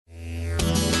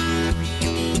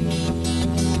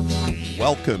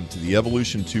Welcome to the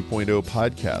Evolution 2.0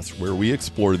 podcast, where we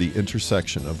explore the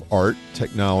intersection of art,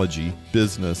 technology,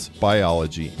 business,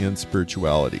 biology, and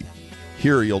spirituality.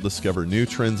 Here you'll discover new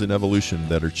trends in evolution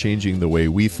that are changing the way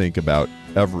we think about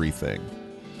everything.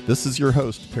 This is your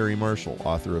host, Perry Marshall,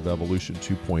 author of Evolution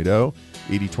 2.0,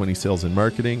 80/20 Sales and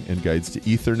Marketing, and Guides to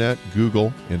Ethernet,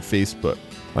 Google, and Facebook.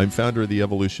 I'm founder of the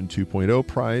Evolution 2.0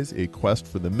 Prize, a quest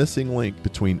for the missing link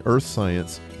between earth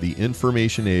science, the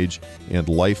information age, and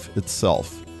life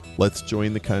itself. Let's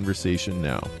join the conversation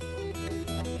now.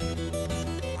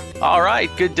 All right.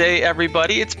 Good day,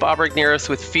 everybody. It's Bob Regnerus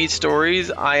with Feed Stories.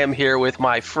 I am here with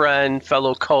my friend,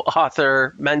 fellow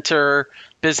co-author, mentor,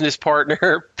 business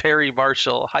partner, Perry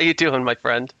Marshall. How you doing, my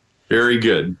friend? Very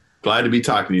good. Glad to be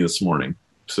talking to you this morning.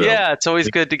 Yeah, it's always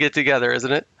good to get together,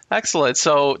 isn't it? Excellent.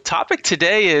 So topic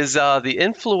today is the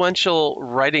influential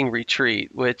writing retreat,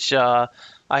 which I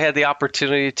had the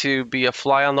opportunity to be a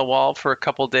fly on the wall for a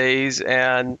couple days.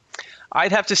 And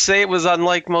I'd have to say it was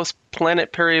unlike most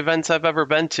Planet Perry events I've ever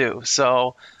been to.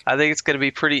 So I think it's going to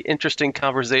be pretty interesting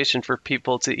conversation for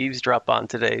people to eavesdrop on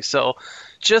today. So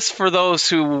just for those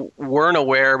who weren't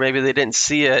aware, maybe they didn't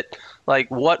see it,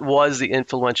 like what was the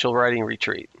influential writing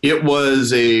retreat? It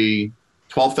was a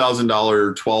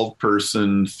 $12,000,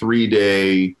 12-person,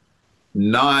 3-day,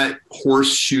 not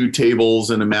horseshoe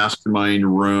tables in a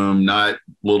mastermind room, not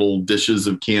little dishes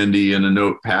of candy and a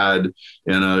notepad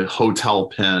and a hotel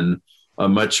pen, a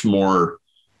much more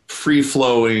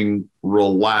free-flowing,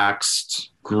 relaxed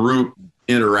group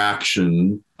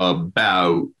interaction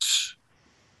about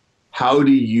how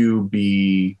do you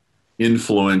be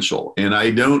influential. And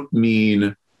I don't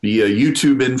mean be a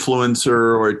YouTube influencer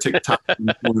or a TikTok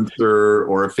influencer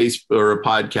or a Facebook or a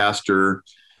podcaster,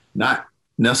 not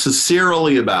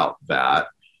necessarily about that,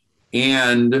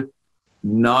 and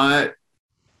not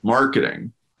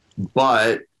marketing,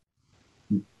 but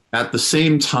at the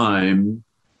same time,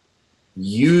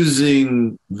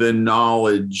 using the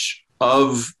knowledge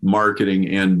of marketing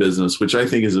and business, which I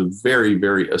think is a very,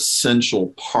 very essential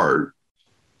part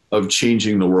of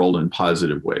changing the world in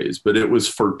positive ways. But it was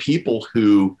for people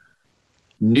who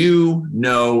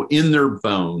know in their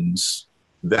bones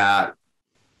that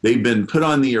they've been put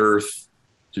on the earth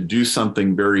to do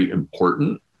something very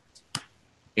important.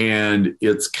 And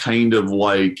it's kind of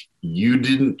like you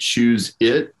didn't choose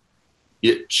it,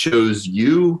 it chose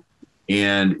you,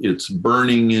 and it's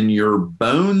burning in your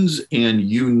bones, and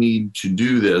you need to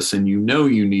do this, and you know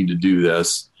you need to do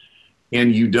this,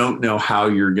 and you don't know how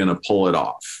you're going to pull it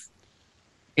off.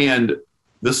 And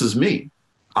this is me.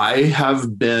 I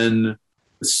have been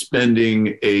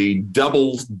spending a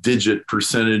double-digit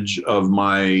percentage of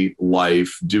my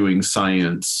life doing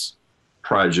science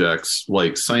projects,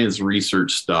 like science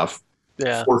research stuff,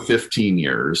 for 15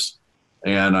 years.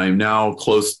 And I'm now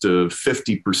close to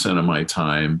 50% of my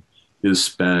time is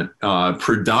spent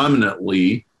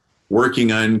predominantly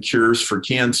working on cures for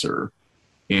cancer.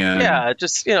 And yeah,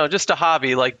 just a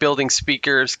hobby like building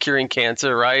speakers, curing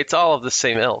cancer, right? It's all of the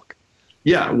same ilk.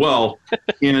 Yeah, well,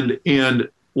 and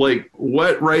like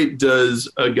what right does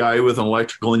a guy with an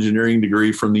electrical engineering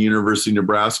degree from the University of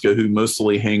Nebraska who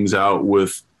mostly hangs out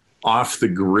with off the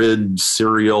grid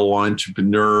serial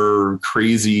entrepreneur,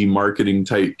 crazy marketing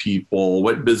type people,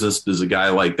 what business does a guy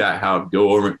like that have?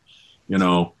 Go over,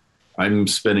 I'm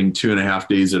spending 2.5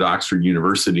 days at Oxford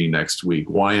University next week.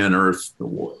 Why on earth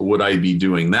would I be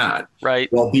doing that?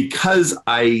 Right. Well, because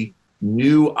I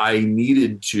knew I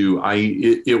needed to.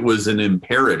 It was an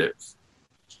imperative.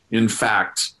 In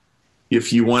fact,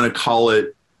 if you want to call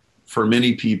it, for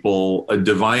many people, a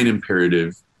divine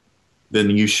imperative, then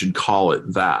you should call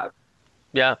it that.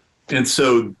 Yeah. And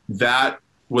so that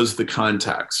was the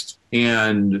context.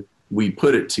 And we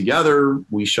put it together.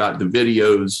 We shot the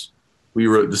videos. We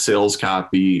wrote the sales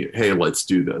copy. Hey, let's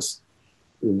do this.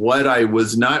 What I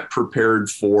was not prepared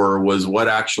for was what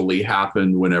actually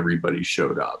happened when everybody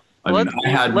showed up. I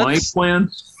had my plan.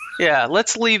 Yeah,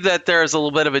 let's leave that there as a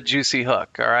little bit of a juicy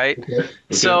hook, all right? Okay.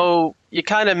 So you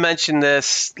kind of mentioned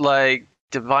this, like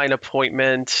divine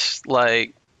appointment,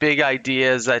 like big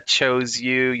ideas that chose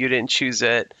you, you didn't choose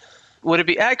it. Would it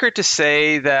be accurate to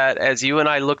say that as you and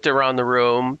I looked around the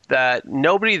room, that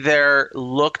nobody there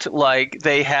looked like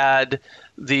they had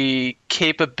the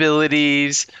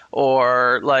capabilities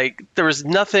or like there was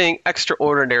nothing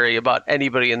extraordinary about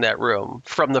anybody in that room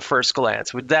from the first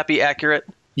glance? Would that be accurate?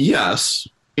 Yes.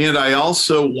 And I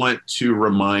also want to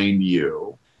remind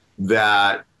you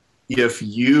that if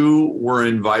you were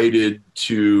invited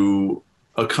to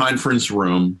a conference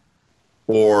room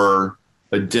or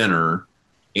a dinner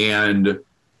and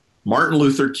Martin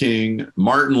Luther King,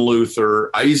 Martin Luther,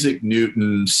 Isaac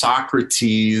Newton,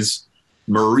 Socrates,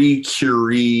 Marie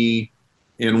Curie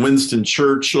and Winston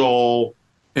Churchill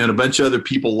and a bunch of other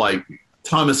people like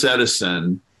Thomas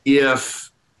Edison,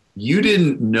 if you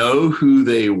didn't know who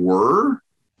they were,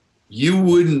 you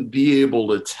wouldn't be able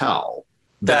to tell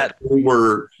that they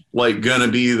were like going to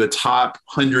be the top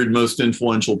 100 most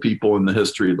influential people in the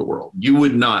history of the world. You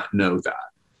would not know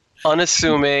that.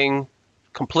 Unassuming,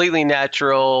 completely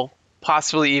natural,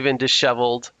 possibly even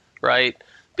disheveled, right?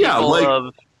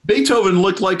 Beethoven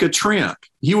looked like a tramp.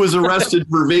 He was arrested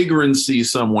for vagrancy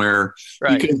somewhere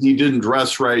because he didn't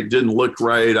dress right, didn't look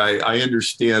right. I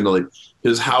understand, like,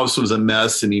 his house was a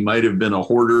mess and he might have been a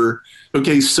hoarder.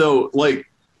 Okay, so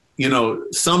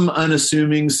some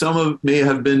unassuming, may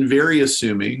have been very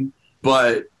assuming,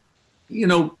 but,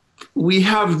 we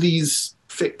have these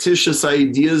fictitious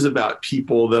ideas about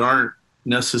people that aren't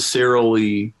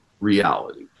necessarily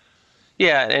reality.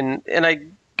 Yeah, and I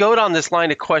go down this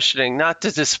line of questioning, not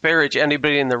to disparage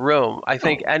anybody in the room. I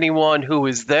think anyone who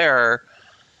is there,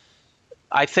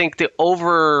 I think the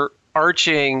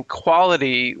overarching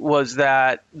quality was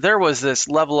that there was this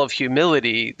level of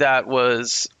humility that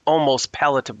was almost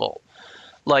palatable.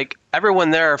 Like,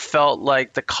 everyone there felt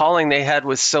like the calling they had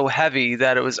was so heavy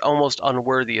that it was almost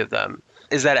unworthy of them.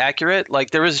 Is that accurate?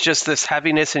 Like, there was just this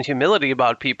heaviness and humility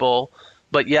about people,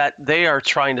 but yet they are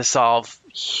trying to solve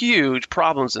huge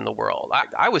problems in the world.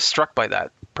 I was struck by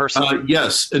that personally.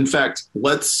 Yes. In fact,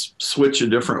 let's switch a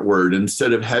different word.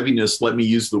 Instead of heaviness, let me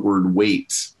use the word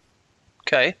weight.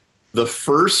 Okay. The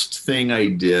first thing I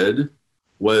did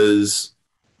was,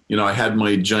 I had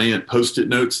my giant Post-it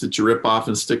notes that you rip off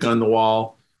and stick on the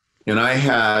wall. And I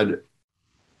had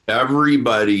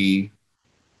everybody,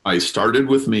 I started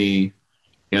with me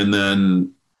and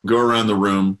then go around the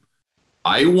room.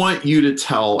 I want you to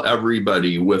tell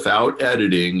everybody, without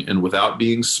editing and without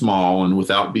being small and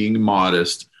without being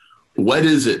modest, what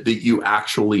is it that you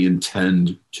actually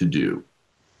intend to do?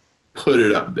 Put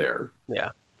it up there. Yeah.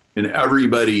 And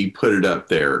everybody put it up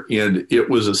there. And it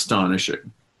was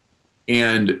astonishing.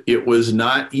 And it was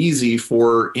not easy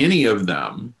for any of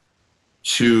them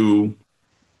to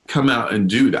come out and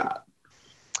do that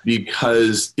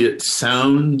because it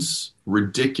sounds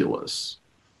ridiculous.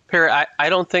 Perry, I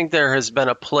don't think there has been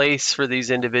a place for these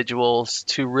individuals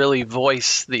to really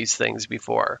voice these things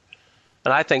before.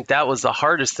 And I think that was the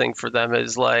hardest thing for them,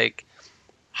 is like,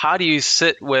 how do you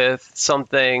sit with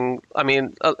something? I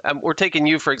mean, we're taking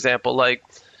you, for example, like,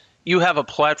 you have a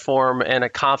platform and a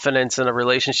confidence and a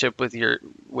relationship with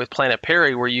Planet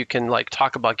Perry where you can, like,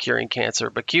 talk about curing cancer.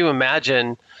 But can you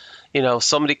imagine,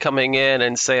 somebody coming in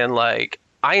and saying, like,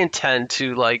 I intend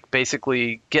to, like,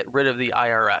 basically get rid of the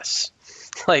IRS.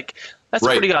 Like, that's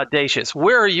right. Pretty audacious.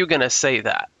 Where are you going to say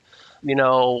that?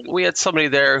 We had somebody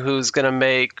there who's going to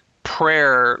make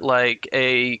prayer like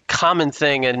a common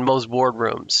thing in most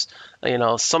boardrooms.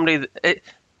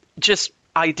 Just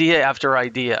idea after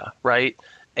idea, right?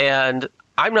 And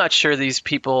I'm not sure these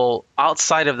people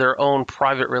outside of their own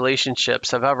private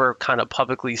relationships have ever kind of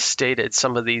publicly stated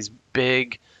some of these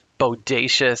big,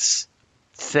 bodacious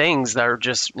things that are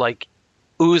just like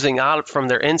oozing out from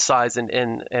their insides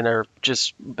and are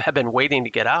just have been waiting to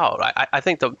get out. I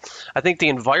think the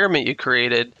environment you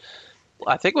created,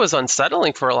 I think it was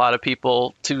unsettling for a lot of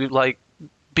people to like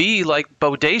be like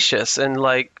bodacious and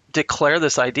like declare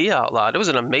this idea out loud. It was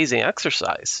an amazing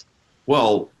exercise.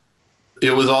 Well,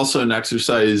 it was also an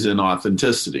exercise in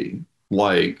authenticity.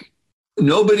 Like,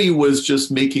 nobody was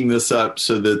just making this up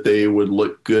so that they would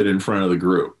look good in front of the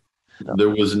group. No.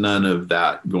 There was none of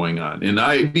that going on. And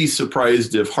I'd be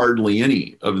surprised if hardly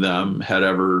any of them had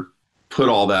ever put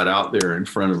all that out there in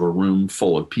front of a room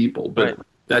full of people. But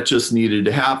that just needed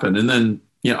to happen. And then,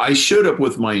 I showed up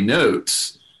with my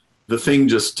notes. The thing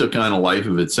just took on a life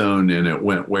of its own and it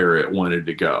went where it wanted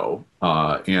to go.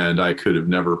 And I could have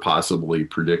never possibly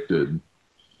predicted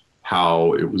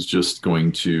how it was just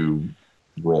going to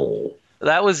roll.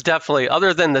 That was definitely,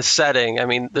 other than the setting, I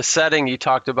mean, the setting you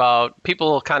talked about,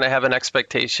 people kind of have an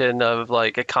expectation of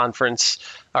like a conference.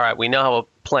 All right, we know how a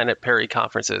Planet Perry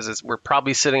conference is. We're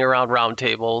probably sitting around round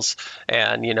tables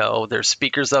and, there's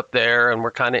speakers up there and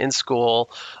we're kind of in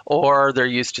school, or they're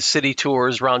used to city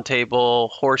tours, round table,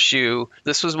 horseshoe.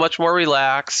 This was much more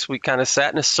relaxed. We kind of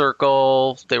sat in a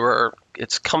circle.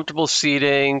 It's comfortable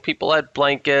seating. People had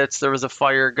blankets. There was a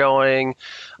fire going.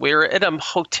 We were at a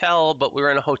hotel, but we were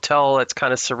in a hotel that's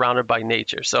kind of surrounded by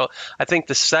nature. So I think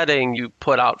the setting you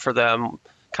put out for them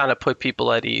kind of put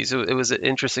people at ease. It was an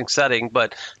interesting setting,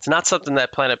 but it's not something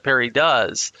that Planet Perry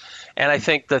does. And I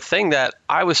think the thing that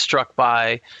I was struck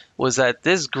by was that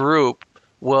this group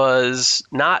was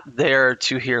not there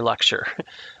to hear lecture.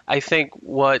 I think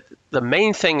what the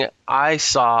main thing I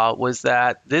saw was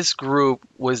that this group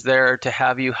was there to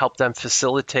have you help them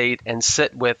facilitate and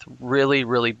sit with really,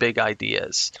 really big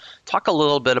ideas. Talk a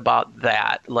little bit about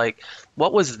that. Like,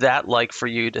 what was that like for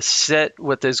you to sit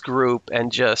with this group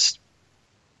and just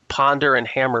ponder and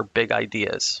hammer big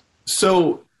ideas?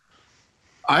 So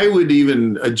I would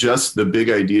even adjust the big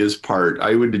ideas part.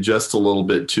 I would adjust a little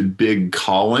bit to big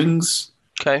callings.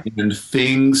 Okay. And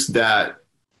things that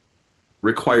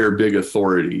require big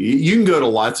authority. You can go to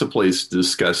lots of places to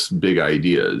discuss big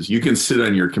ideas. You can sit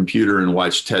on your computer and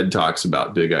watch TED Talks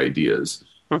about big ideas.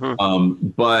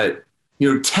 But,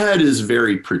 TED is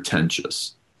very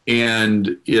pretentious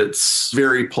and it's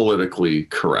very politically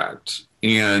correct.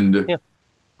 And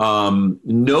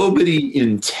nobody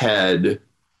in TED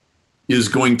is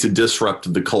going to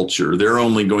disrupt the culture. They're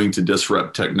only going to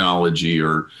disrupt technology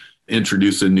or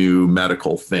introduce a new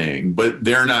medical thing, but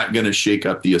they're not going to shake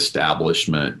up the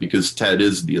establishment because TED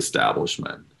is the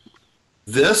establishment.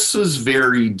 This was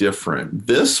very different.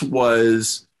 This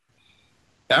was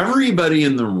everybody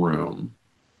in the room.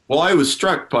 Well, I was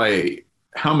struck by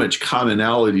how much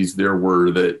commonalities there were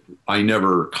that I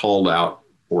never called out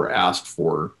or asked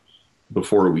for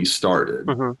before we started.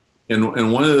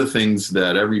 And one of the things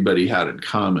that everybody had in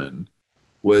common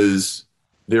was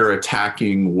they're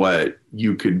attacking what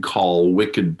you could call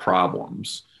wicked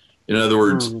problems. In other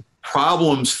words,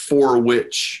 problems for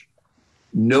which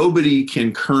nobody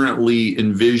can currently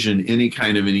envision any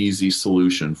kind of an easy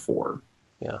solution for.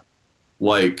 Yeah.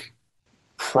 Like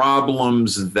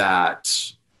problems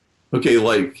that,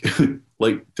 like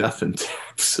death and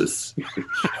taxes.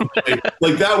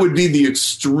 like that would be the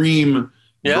extreme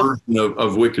version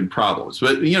of wicked problems.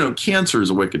 But, cancer is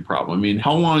a wicked problem. I mean,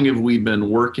 how long have we been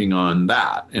working on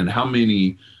that? And how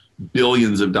many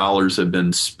billions of dollars have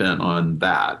been spent on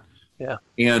that? Yeah.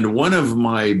 And one of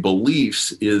my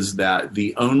beliefs is that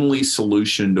the only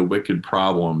solution to wicked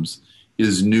problems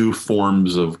is new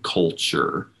forms of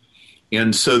culture.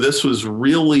 And so this was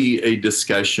really a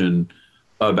discussion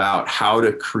about how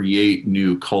to create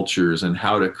new cultures and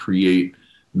how to create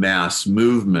mass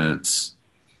movements.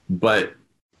 But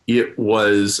it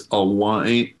was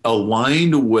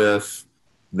aligned with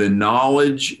the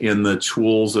knowledge and the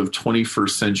tools of 21st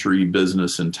century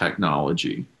business and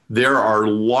technology. There are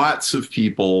lots of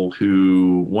people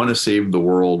who want to save the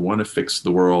world, want to fix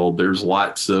the world. There's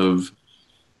lots of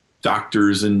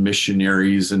doctors and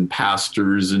missionaries and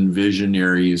pastors and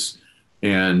visionaries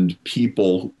and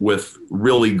people with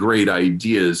really great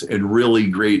ideas and really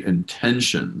great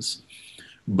intentions,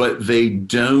 but they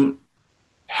don't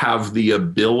have the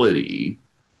ability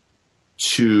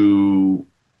to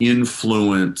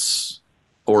influence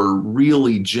or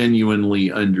really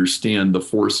genuinely understand the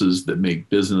forces that make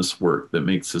business work, that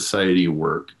make society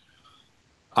work.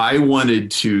 I wanted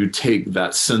to take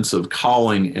that sense of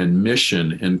calling and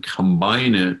mission and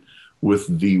combine it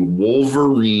with the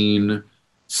Wolverine,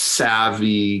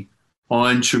 savvy,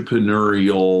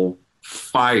 entrepreneurial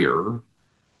fire.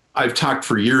 I've talked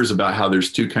for years about how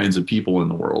there's two kinds of people in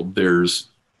the world. There's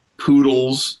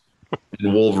poodles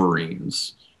and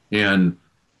Wolverines. And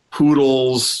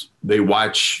poodles, they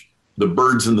watch the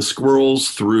birds and the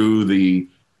squirrels through the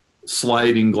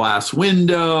sliding glass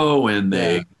window, and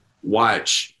they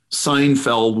watch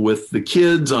Seinfeld with the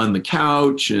kids on the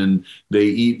couch, and they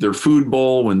eat their food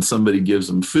bowl when somebody gives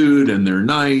them food, and they're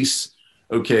nice.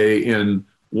 Okay, and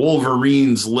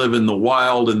Wolverines live in the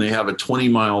wild, and they have a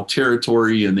 20-mile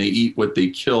territory, and they eat what they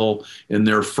kill, and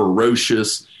they're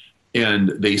ferocious, and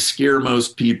they scare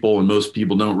most people, and most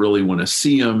people don't really want to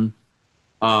see them.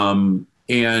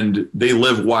 And they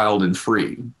live wild and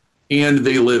free, and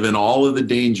they live in all of the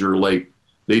danger. Like,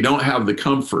 they don't have the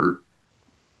comfort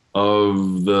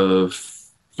of the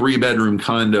 3-bedroom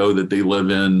condo that they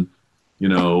live in,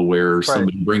 where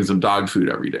somebody brings them dog food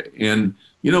every day. And,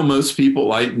 most people,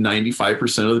 like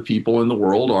 95% of the people in the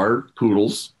world, are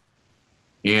poodles.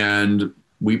 And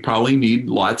we probably need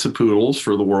lots of poodles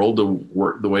for the world to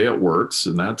work the way it works,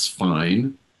 and that's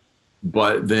fine.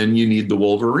 But then you need the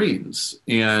Wolverines.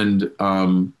 And,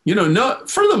 no,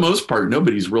 for the most part,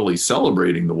 nobody's really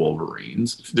celebrating the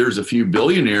Wolverines. There's a few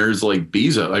billionaires like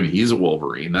Bezos. I mean, he's a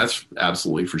Wolverine. That's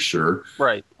absolutely for sure.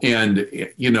 Right. And,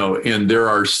 and there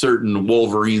are certain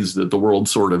Wolverines that the world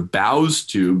sort of bows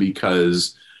to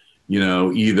because,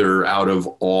 either out of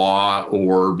awe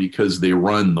or because they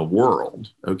run the world.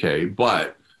 Okay.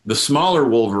 But the smaller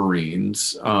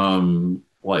Wolverines,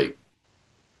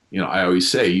 I always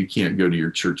say you can't go to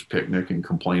your church picnic and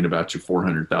complain about your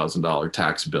 $400,000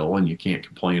 tax bill, and you can't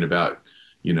complain about,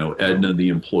 Edna, the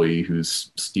employee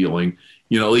who's stealing.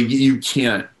 like you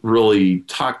can't really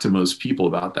talk to most people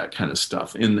about that kind of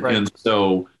stuff. And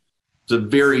so it's a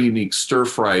very unique stir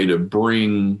fry to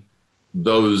bring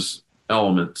those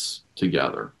elements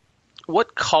together.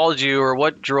 What called you or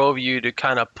what drove you to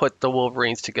kind of put the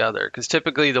Wolverines together? Because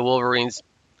typically the Wolverines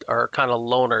are kind of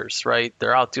loners, right?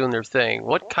 They're out doing their thing.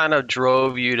 What kind of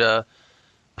drove you to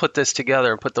put this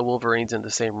together and put the Wolverines in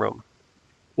the same room?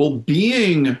 Well,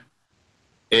 being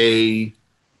a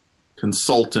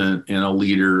consultant and a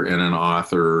leader and an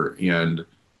author and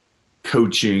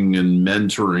coaching and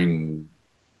mentoring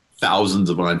thousands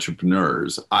of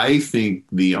entrepreneurs, I think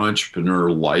the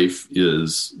entrepreneur life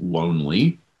is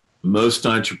lonely. Most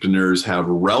entrepreneurs have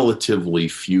relatively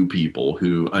few people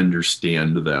who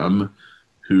understand them,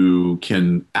 who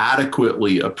can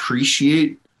adequately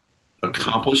appreciate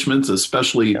accomplishments,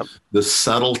 especially the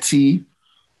subtlety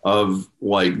of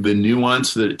like the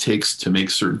nuance that it takes to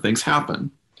make certain things happen.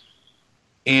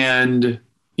 And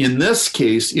in this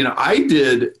case, I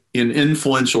did an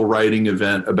influential writing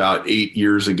event about 8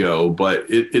 years ago, but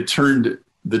it turned,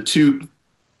 the two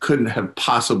couldn't have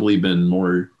possibly been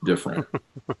more different.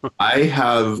 I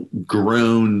have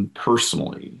grown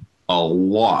personally a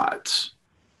lot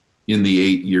in the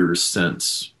 8 years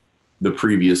since the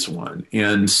previous one.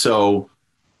 And so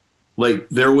like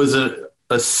there was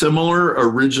a similar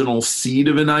original seed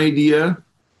of an idea,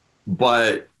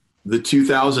 but the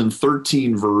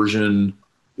 2013 version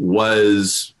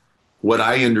was what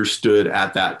I understood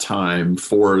at that time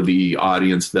for the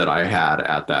audience that I had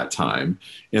at that time.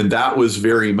 And that was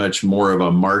very much more of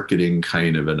a marketing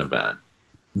kind of an event.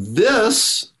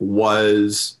 This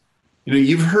was,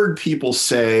 you've heard people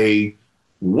say,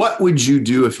 what would you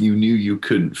do if you knew you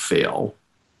couldn't fail?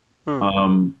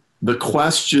 The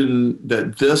question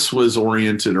that this was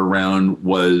oriented around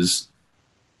was,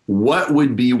 what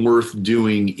would be worth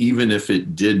doing even if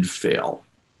it did fail?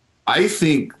 I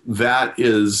think that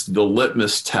is the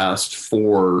litmus test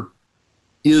for,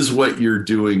 is what you're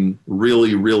doing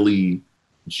really, really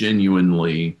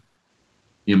genuinely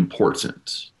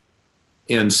important?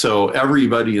 And so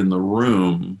everybody in the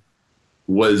room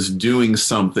was doing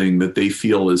something that they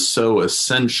feel is so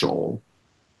essential.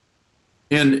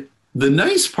 And the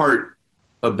nice part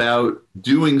about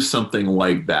doing something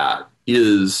like that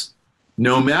is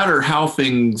no matter how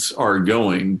things are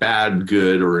going, bad,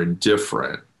 good, or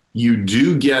indifferent, you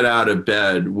do get out of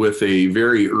bed with a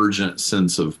very urgent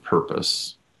sense of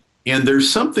purpose. And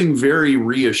there's something very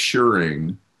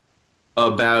reassuring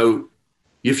about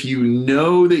if you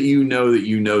know that you know that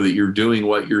you know that you're doing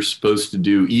what you're supposed to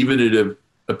do, even if it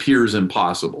appears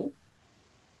impossible.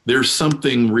 There's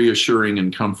something reassuring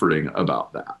and comforting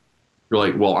about that. You're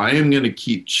like, well, I am going to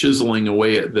keep chiseling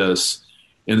away at this,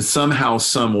 and somehow,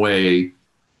 some way,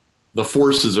 the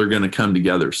forces are going to come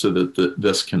together so that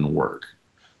this can work.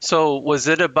 So was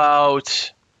it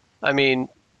about,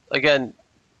 again,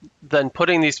 then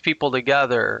putting these people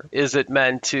together, is it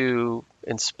meant to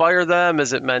inspire them?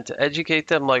 Is it meant to educate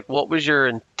them? Like, what was your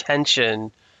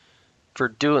intention for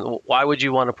doing? Why would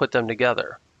you want to put them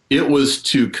together? It was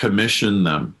to commission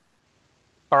them.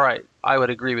 All right. I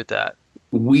would agree with that.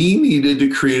 We needed to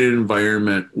create an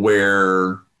environment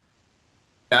where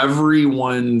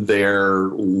everyone there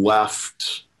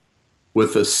left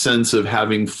with a sense of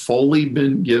having fully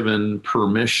been given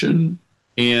permission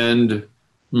and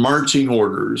marching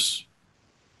orders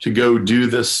to go do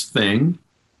this thing,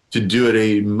 to do it at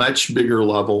a much bigger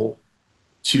level,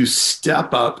 to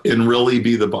step up and really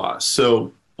be the boss.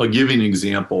 So I'll give you an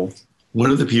example.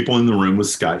 One of the people in the room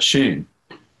was Scott Shing.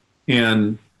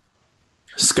 And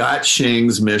Scott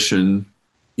Shing's mission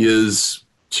is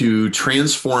to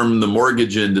transform the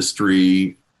mortgage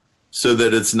industry so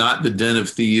that it's not the den of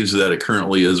thieves that it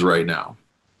currently is right now,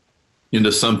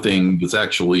 into something that's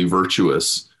actually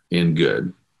virtuous and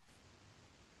good.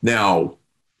 Now,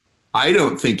 I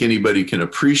don't think anybody can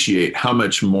appreciate how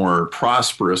much more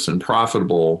prosperous and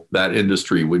profitable that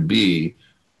industry would be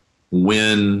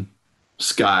when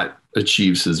Scott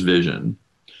achieves his vision.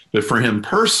 But for him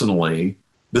personally,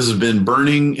 this has been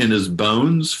burning in his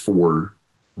bones for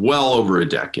well over a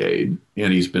decade,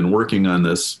 and he's been working on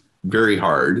this very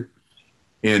hard,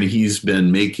 and he's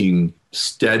been making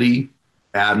steady,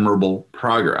 admirable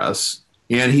progress,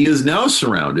 and he is now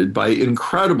surrounded by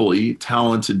incredibly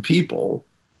talented people,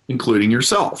 including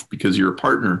yourself, because you're a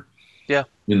partner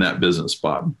in that business,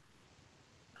 Bob.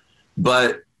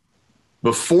 But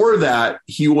before that,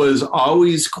 he was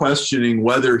always questioning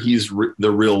whether he's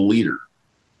the real leader.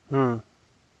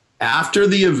 After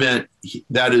the event,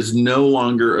 that is no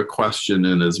longer a question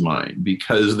in his mind,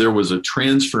 because there was a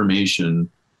transformation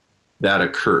that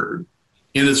occurred.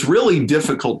 And it's really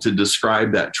difficult to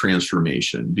describe that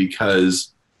transformation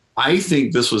because I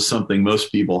think this was something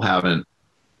most people haven't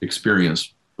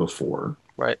experienced before.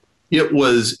 Right. It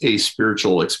was a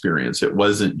spiritual experience. It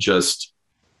wasn't just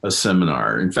a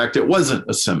seminar. In fact, it wasn't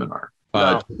a seminar.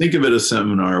 No. To think of it as a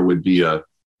seminar would be a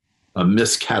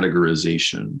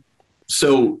miscategorization.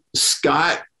 So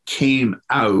Scott came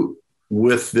out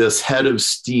with this head of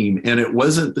steam, and it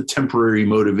wasn't the temporary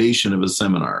motivation of a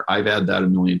seminar. I've had that a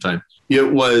million times.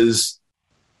 It was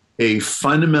a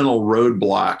fundamental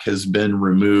roadblock has been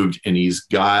removed, and he's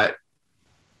got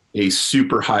a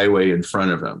superhighway in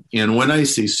front of him. And when I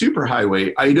say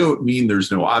superhighway, I don't mean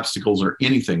there's no obstacles or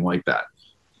anything like that.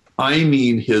 I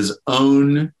mean his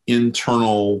own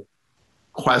internal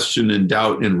question and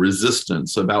doubt and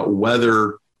resistance about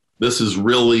whether this is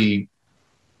really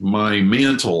my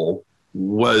mantle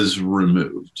was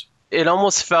removed. It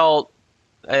almost felt,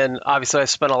 and obviously I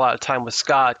spent a lot of time with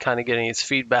Scott kind of getting his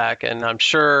feedback, and I'm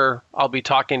sure I'll be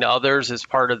talking to others as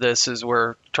part of this as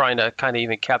we're trying to kind of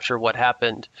even capture what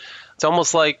happened. It's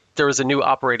almost like there was a new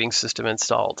operating system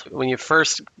installed. When you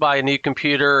first buy a new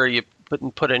computer or you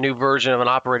put a new version of an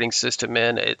operating system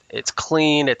in, it's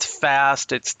clean, it's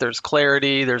fast, there's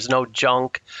clarity, there's no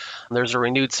junk, there's a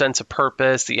renewed sense of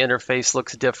purpose, the interface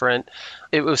looks different.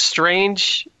 It was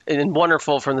strange and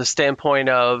wonderful from the standpoint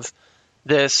of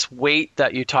this weight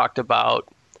that you talked about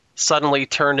suddenly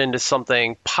turned into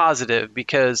something positive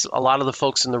because a lot of the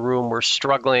folks in the room were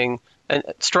struggling. And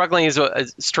struggling is a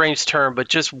strange term, but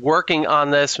just working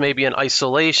on this maybe in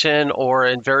isolation or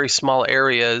in very small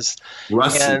areas.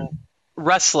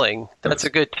 Wrestling, that's a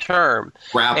good term.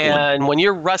 Grappling. And when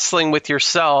you're wrestling with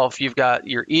yourself, you've got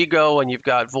your ego and you've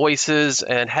got voices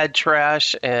and head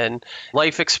trash and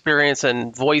life experience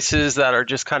and voices that are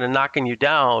just kind of knocking you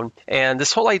down. And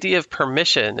this whole idea of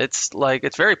permission, it's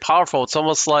very powerful. It's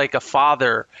almost like a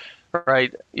father,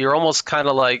 right? You're almost kind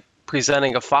of like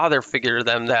presenting a father figure to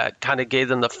them that kind of gave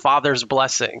them the father's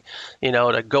blessing,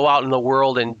 to go out in the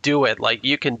world and do it. Like,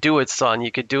 you can do it, son. You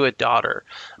could do it, daughter.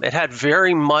 It had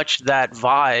very much that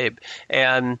vibe.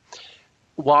 And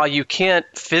while you can't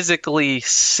physically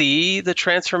see the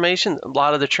transformation, a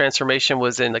lot of the transformation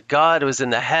was in the gut, it was in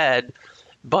the head,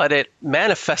 but it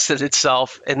manifested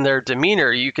itself in their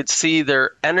demeanor. You could see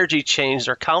their energy change,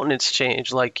 their countenance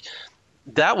change. Like,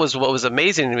 that was what was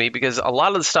amazing to me, because a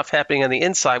lot of the stuff happening on the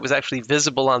inside was actually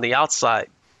visible on the outside.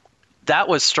 That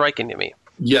was striking to me.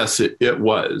 Yes, it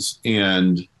was.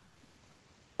 And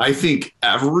I think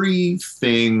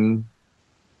everything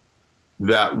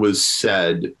that was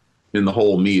said in the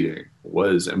whole meeting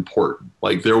was important.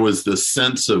 Like, there was this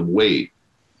sense of weight,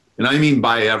 and I mean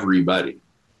by everybody.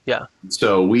 Yeah.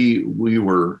 So we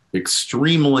were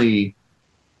extremely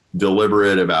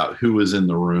deliberate about who was in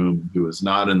the room, who was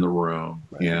not in the room.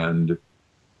 Right. And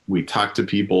we talked to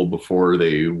people before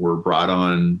they were brought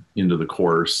on into the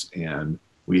course, and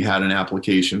we had an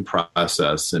application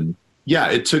process. And yeah,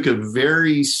 it took a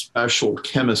very special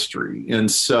chemistry.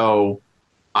 And so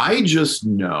I just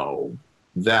know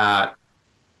that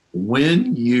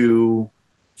when you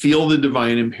feel the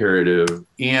divine imperative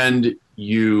and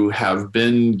you have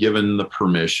been given the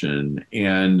permission,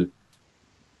 and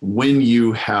when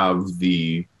you have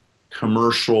the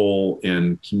commercial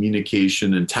and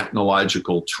communication and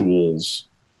technological tools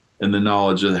and the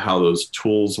knowledge of how those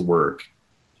tools work,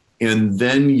 and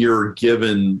then you're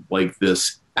given like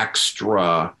this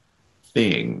extra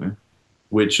thing,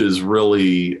 which is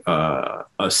really a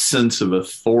sense of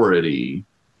authority,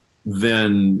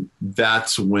 then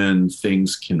that's when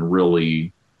things can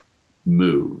really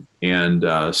move. And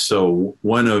so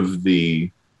one of the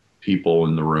people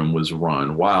in the room was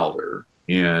Ron Wilder.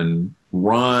 And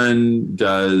Ron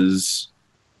does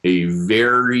a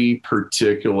very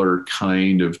particular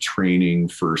kind of training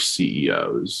for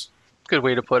CEOs. Good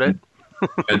way to put it.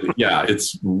 And yeah,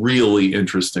 it's really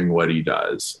interesting what he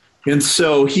does. And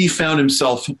so he found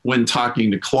himself, when talking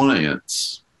to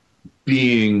clients,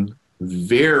 being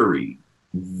very,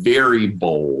 very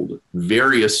bold,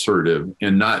 very assertive,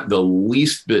 and not the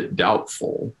least bit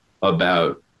doubtful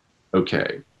about,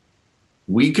 okay,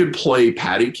 we could play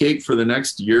patty cake for the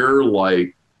next year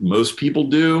like most people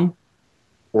do,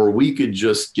 or we could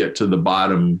just get to the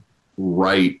bottom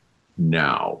right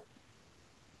now.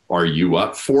 Are you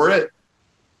up for it?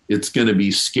 It's going to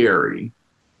be scary.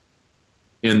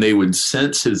 And they would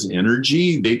sense his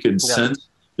energy. They could sense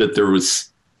that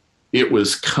it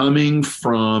was coming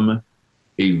from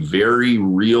a very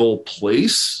real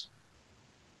place,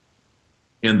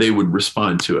 and they would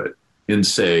respond to it and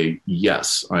say,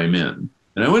 yes, I'm in.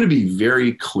 And I want to be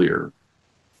very clear.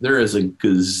 There is a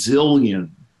gazillion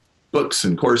books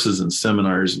and courses and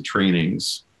seminars and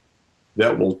trainings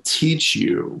that will teach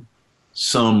you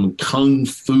some kung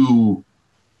fu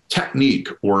technique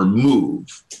or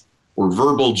move or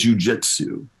verbal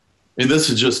jujitsu, and this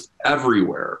is just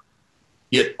everywhere,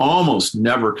 it almost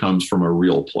never comes from a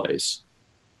real place.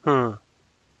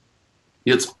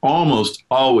 It's almost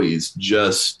always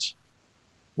just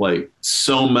like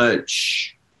so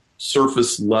much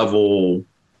surface level.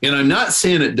 And I'm not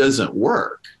saying it doesn't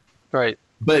work, right?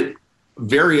 But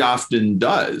very often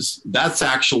does. That's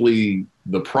actually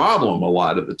the problem a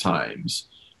lot of the times.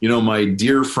 You know, my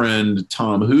dear friend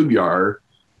Tom Hubyar,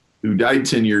 who died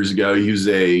 10 years ago, he was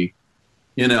a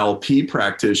NLP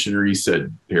practitioner. He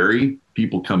said, Perry,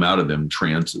 people come out of them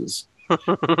trances.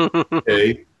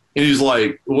 Okay. And he's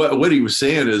like, what he was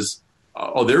saying is,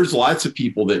 oh, there's lots of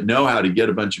people that know how to get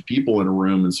a bunch of people in a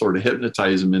room and sort of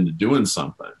hypnotize them into doing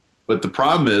something. But the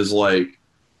problem is, like,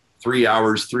 3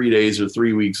 hours, 3 days, or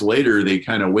 3 weeks later, they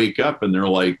kind of wake up and they're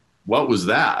like, what was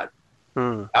that?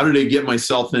 How did I get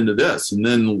myself into this? And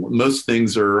then most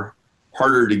things are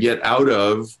harder to get out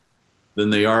of than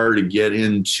they are to get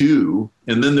into.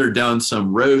 And then they're down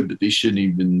some road that they shouldn't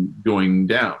even be going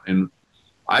down. And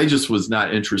I just was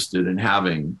not interested in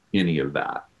having any of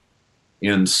that.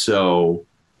 And so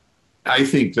I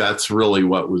think that's really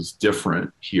what was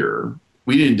different here.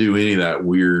 We didn't do any of that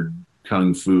weird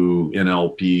kung fu,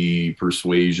 NLP,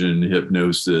 persuasion,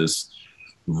 hypnosis,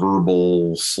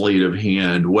 verbal sleight of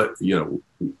hand. We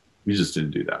just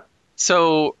didn't do that.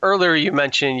 So earlier you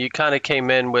mentioned you kind of came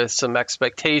in with some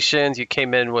expectations. You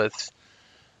came in with,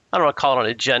 I don't want to call it an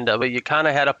agenda, but you kind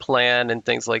of had a plan and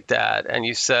things like that. And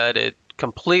you said it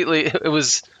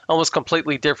was almost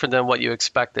completely different than what you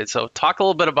expected. So talk a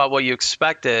little bit about what you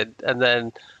expected and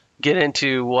then get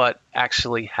into what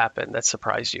actually happened that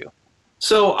surprised you.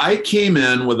 So I came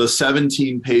in with a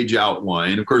 17-page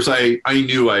outline. Of course, I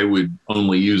knew I would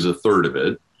only use a third of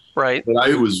it. Right. But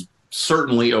I was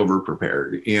certainly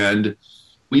over-prepared. And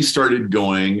we started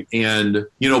going. And,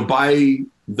 by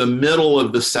the middle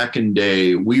of the second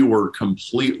day, we were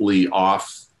completely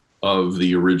off of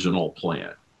the original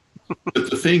plan. But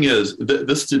the thing is,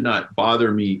 this did not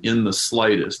bother me in the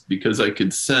slightest, because I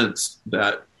could sense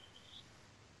that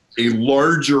a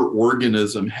larger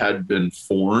organism had been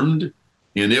formed,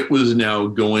 and it was now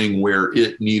going where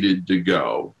it needed to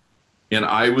go. And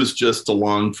I was just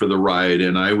along for the ride,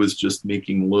 and I was just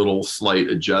making little slight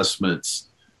adjustments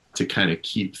to kind of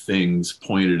keep things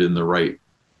pointed in the right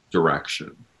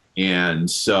direction. And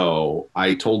so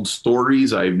I told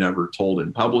stories I've never told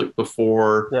in public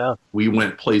before. Yeah. We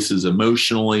went places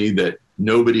emotionally that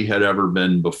nobody had ever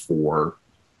been before.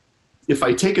 If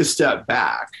I take a step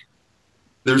back,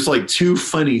 there's like two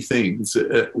funny things.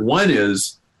 One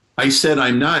is, I said,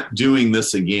 I'm not doing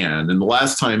this again. And the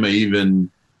last time I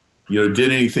even, did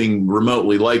anything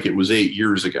remotely like it was 8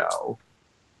 years ago.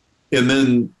 And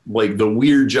then, like, the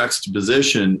weird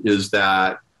juxtaposition is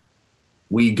that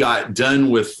we got done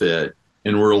with it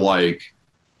and we're like,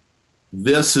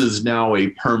 this is now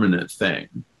a permanent thing.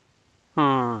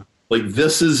 Like,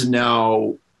 this is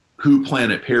now who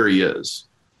Planet Perry is.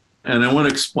 And I want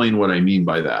to explain what I mean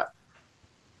by that.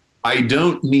 I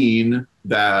don't mean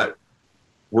that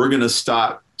we're going to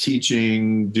stop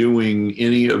teaching, doing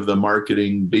any of the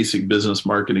marketing, basic business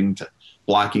marketing,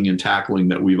 blocking and tackling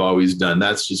that we've always done.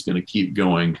 That's just going to keep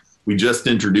going. We just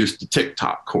introduced a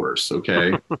TikTok course,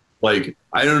 okay? Like,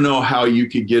 I don't know how you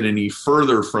could get any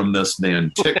further from this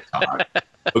than TikTok,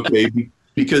 okay?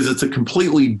 Because it's a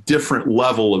completely different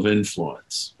level of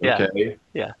influence, okay?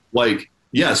 Yeah. Like,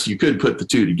 yes, you could put the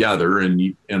two together,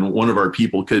 and one of our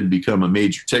people could become a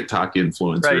major TikTok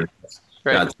influencer.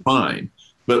 Right. That's fine.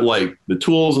 But, like, the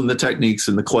tools and the techniques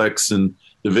and the clicks and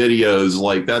the videos,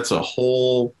 like, that's a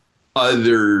whole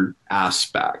other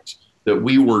aspect that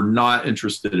we were not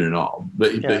interested in at all.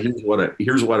 But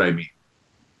here's what I mean.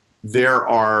 There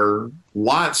are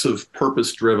lots of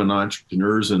purpose-driven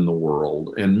entrepreneurs in the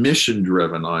world and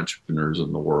mission-driven entrepreneurs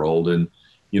in the world. And,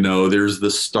 there's the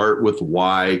start with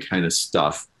why kind of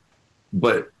stuff.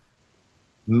 But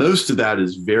most of that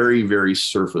is very, very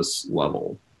surface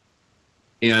level.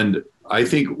 And I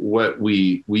think what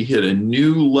we hit a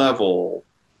new level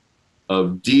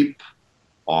of deep,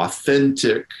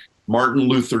 authentic Martin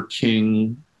Luther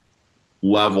King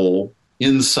level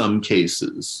in some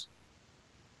cases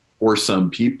for some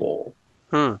people.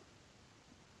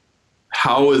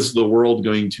 How is the world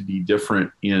going to be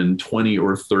different in 20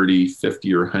 or 30,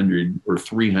 50 or 100 or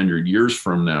 300 years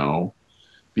from now?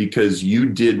 Because you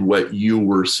did what you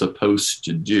were supposed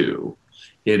to do.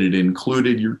 And it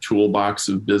included your toolbox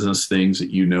of business things that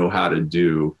you know how to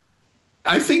do.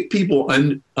 I think people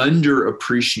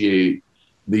underappreciate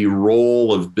the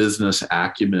role of business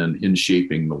acumen in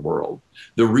shaping the world.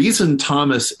 The reason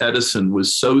Thomas Edison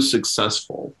was so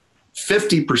successful,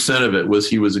 50% of it was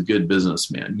he was a good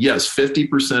businessman. Yes,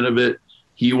 50% of it,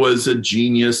 he was a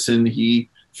genius and he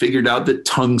figured out that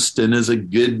tungsten is a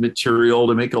good material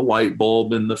to make a light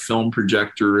bulb and the film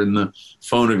projector and the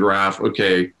phonograph.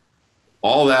 Okay,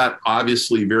 all that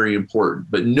obviously very important,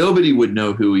 but nobody would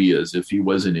know who he is if he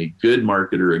wasn't a good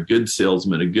marketer, a good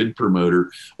salesman, a good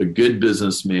promoter, a good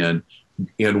businessman,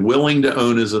 and willing to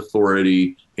own his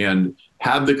authority and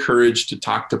have the courage to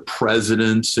talk to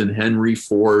presidents and Henry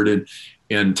Ford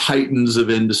and titans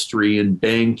of industry and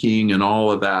banking and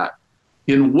all of that.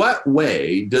 In what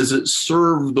way does it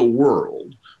serve the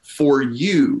world for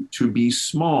you to be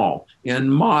small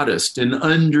and modest and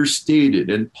understated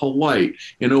and polite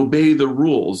and obey the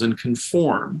rules and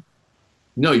conform?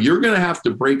 No, you're going to have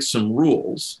to break some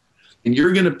rules and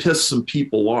you're going to piss some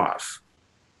people off.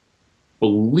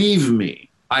 Believe me,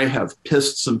 I have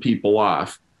pissed some people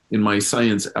off in my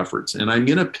science efforts, and I'm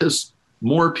going to piss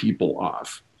more people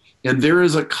off. And there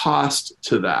is a cost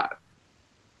to that.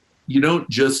 You don't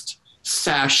just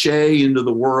sashay into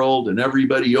the world and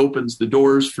everybody opens the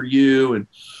doors for you and,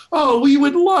 oh, we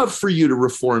would love for you to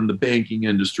reform the banking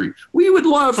industry. We would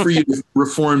love for you to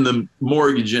reform the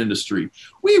mortgage industry.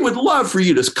 We would love for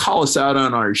you to call us out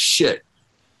on our shit.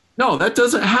 No, that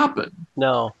doesn't happen.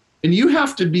 No. And you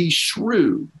have to be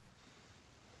shrewd.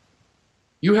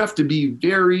 You have to be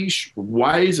very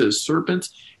wise as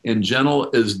serpents and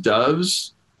gentle as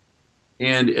doves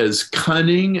and as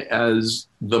cunning as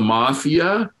the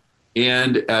mafia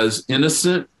and as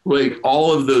innocent, like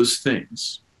all of those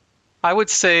things. I would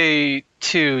say,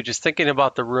 too, just thinking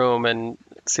about the room and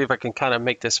see if I can kind of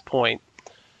make this point.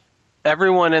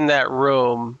 Everyone in that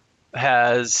room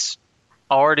has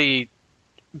already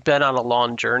been on a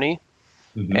long journey.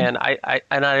 Mm-hmm. And I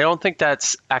don't think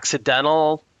that's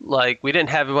accidental. Like, we didn't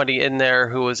have anybody in there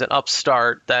who was an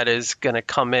upstart that is going to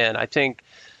come in. I think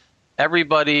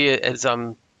everybody, as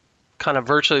I'm kind of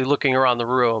virtually looking around the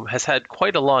room, has had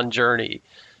quite a long journey.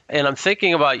 And I'm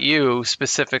thinking about you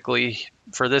specifically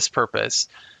for this purpose.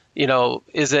 You know,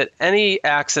 is it any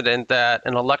accident that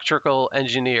an electrical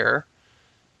engineer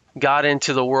got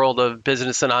into the world of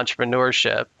business and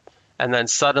entrepreneurship and then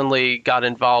suddenly got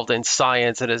involved in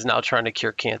science and is now trying to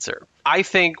cure cancer? I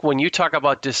think when you talk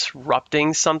about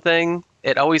disrupting something,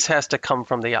 it always has to come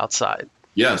from the outside.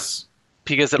 Yes.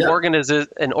 Because an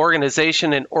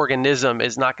organization, an organism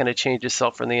is not going to change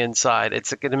itself from the inside.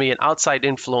 It's going to be an outside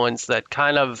influence that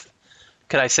kind of,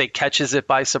 could I say, catches it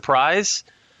by surprise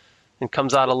and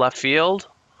comes out of left field.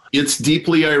 It's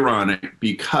deeply ironic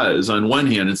because on one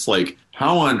hand, it's like,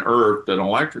 how on earth did an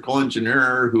electrical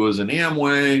engineer who was in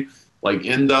Amway like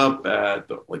end up at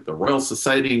the Royal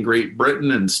Society in Great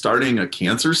Britain and starting a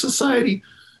cancer society?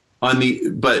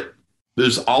 But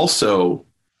there's also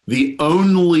the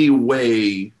only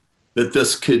way that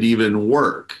this could even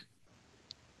work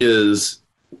is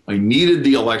I needed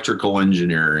the electrical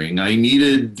engineering. I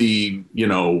needed the,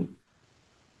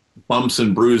 bumps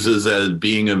and bruises as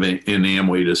being an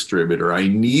Amway distributor. I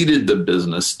needed the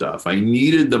business stuff. I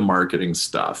needed the marketing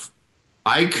stuff.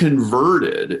 I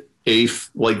converted the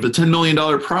 $10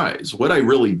 million prize. What I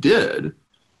really did,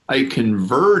 I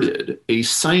converted a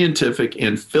scientific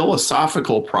and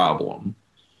philosophical problem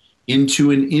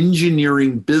into an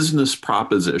engineering business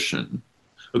proposition.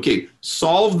 Okay,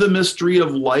 solve the mystery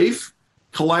of life,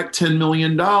 collect $10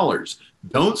 million.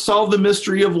 Don't solve the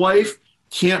mystery of life,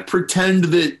 can't pretend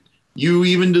that you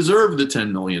even deserve the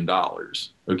 $10 million.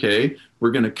 Okay,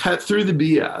 we're going to cut through the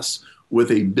BS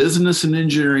with a business and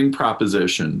engineering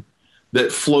proposition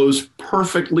that flows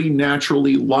perfectly,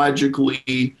 naturally,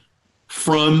 logically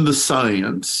from the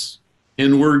science,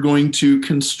 and we're going to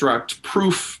construct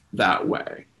proof that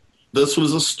way. This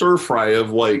was a stir fry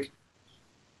of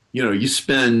you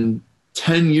spend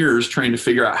 10 years trying to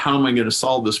figure out how am I going to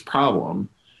solve this problem.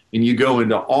 And you go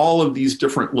into all of these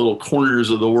different little corners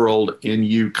of the world and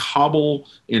you cobble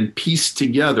and piece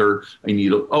together. I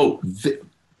need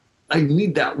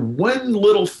that one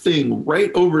little thing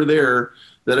right over there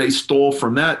that I stole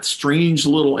from that strange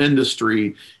little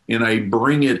industry and I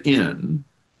bring it in.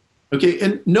 Okay,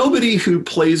 and nobody who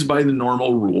plays by the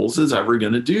normal rules is ever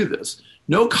going to do this.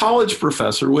 No college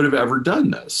professor would have ever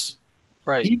done this.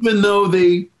 Right. Even though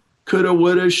they coulda,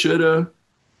 woulda, shoulda,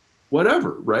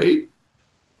 whatever, right?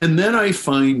 And then I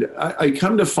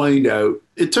come to find out,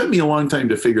 it took me a long time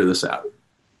to figure this out.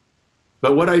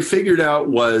 But what I figured out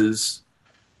was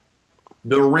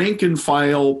the rank and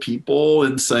file people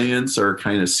in science are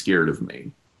kind of scared of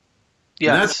me. Yes.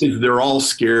 And that's because they're all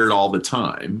scared all the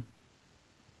time.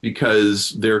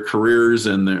 because their careers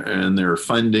and their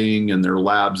funding and their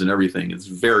labs and everything is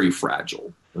very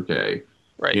fragile. Okay.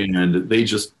 Right. And they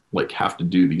just like have to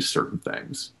do these certain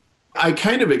things. I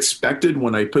kind of expected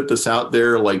when I put this out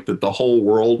there, like that the whole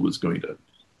world was going to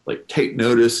like take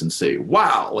notice and say,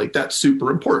 wow, like that's super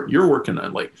important. You're working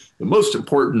on like the most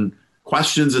important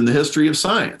questions in the history of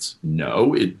science.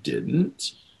 No, it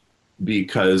didn't,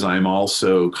 because I'm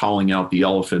also calling out the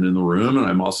elephant in the room, and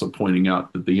I'm also pointing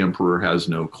out that the emperor has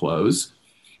no clothes.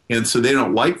 And so they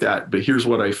don't like that. But here's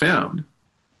what I found.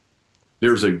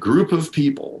 There's a group of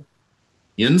people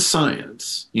in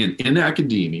science, in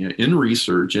academia, in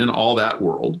research, in all that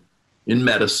world, in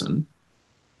medicine,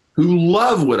 who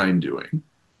love what I'm doing.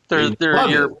 They're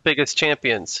your biggest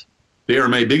champions. They are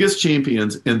my biggest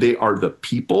champions, and they are the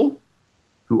people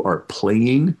who are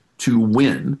playing to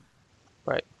win,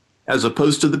 right, as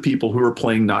opposed to the people who are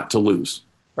playing not to lose.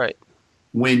 Right.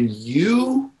 When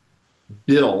you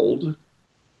build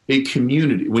a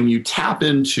community, when you tap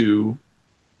into,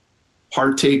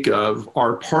 partake of,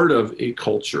 are part of a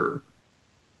culture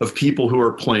of people who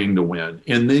are playing to win,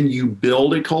 and then you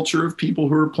build a culture of people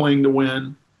who are playing to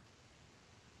win,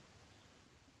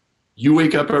 you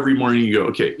wake up every morning and you go,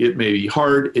 okay, it may be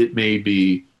hard, it may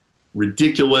be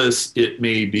ridiculous, it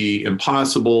may be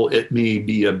impossible, it may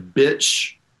be a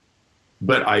bitch,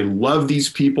 but I love these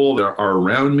people that are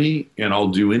around me, and I'll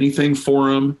do anything for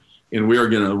them, and we are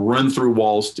going to run through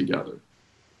walls together.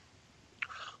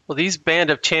 Well, these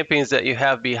band of champions that you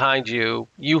have behind you,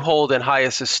 you hold in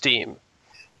highest esteem.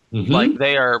 Mm-hmm. Like,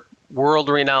 they are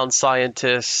world-renowned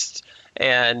scientists,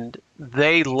 and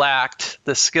they lacked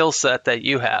the skill set that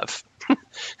you have,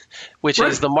 which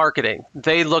right. is the marketing.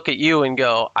 They look at you and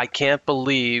go, I can't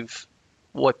believe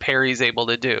what Perry's able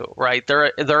to do, right?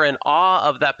 They're in awe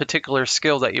of that particular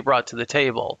skill that you brought to the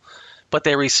table, but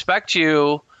they respect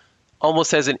you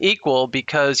almost as an equal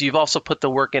because you've also put the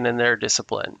work in their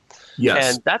discipline.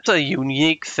 Yes. And that's a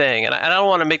unique thing. And I don't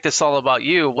want to make this all about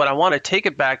you. What I want to take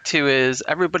it back to is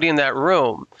everybody in that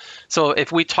room. So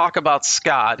if we talk about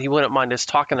Scott, he wouldn't mind us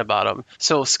talking about him.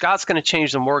 So Scott's going to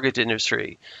change the mortgage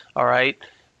industry. All right.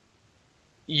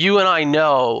 You and I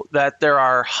know that there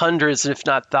are hundreds, if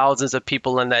not thousands, of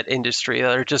people in that industry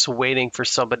that are just waiting for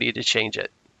somebody to change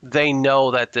it. They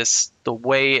know that the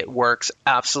way it works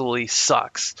absolutely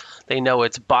sucks. They know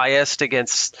it's biased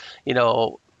against,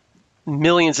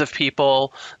 millions of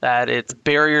people, that it's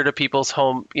barrier to people's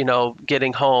home,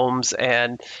 getting homes.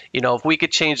 And, if we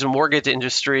could change the mortgage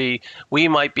industry, we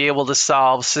might be able to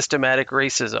solve systematic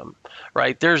racism,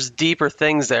 right? There's deeper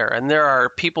things there. And there are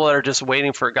people that are just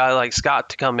waiting for a guy like Scott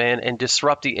to come in and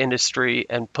disrupt the industry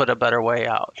and put a better way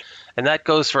out. And that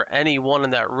goes for anyone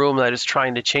in that room that is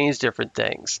trying to change different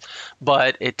things.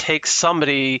 But it takes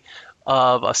somebody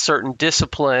of a certain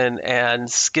discipline and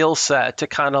skill set to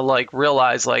kind of like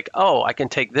realize like, oh, I can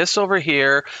take this over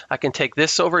here, I can take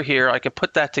this over here, I can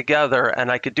put that together and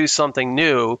I could do something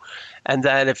new. And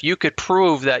then if you could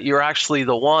prove that you're actually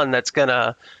the one that's going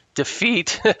to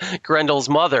defeat Grendel's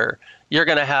mother, you're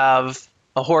going to have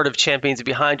a horde of champions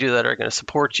behind you that are going to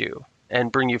support you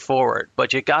and bring you forward.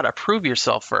 But you got to prove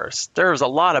yourself first. There's a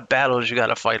lot of battles you got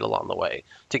to fight along the way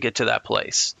to get to that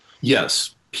place.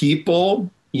 Yes. People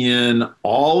in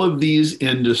all of these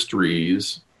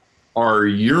industries are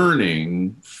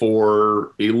yearning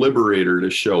for a liberator to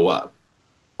show up.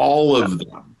 All of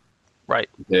them. Right.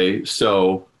 Okay.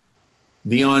 So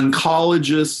the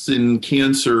oncologists in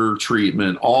cancer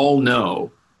treatment all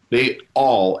know,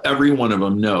 every one of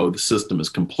them know the system is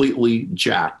completely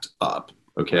jacked up.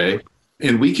 Okay.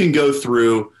 And we can go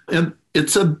through, and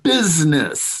it's a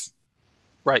business.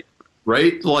 Right.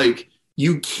 Right? Like,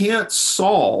 you can't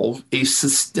solve a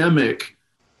systemic,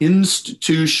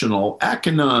 institutional,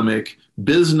 economic,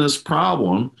 business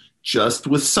problem just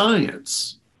with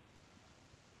science.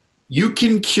 You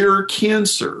can cure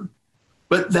cancer,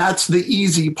 but that's the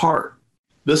easy part.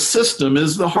 The system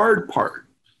is the hard part.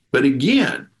 But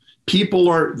again,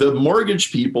 the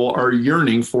mortgage people are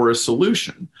yearning for a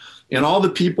solution. And all the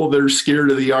people that are scared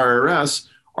of the IRS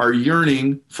are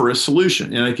yearning for a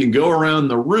solution. And I can go around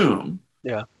the room.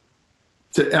 Yeah.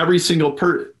 To every single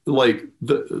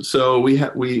so we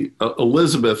have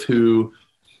Elizabeth, who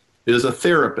is a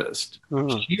therapist.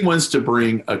 Mm-hmm. She wants to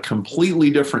bring a completely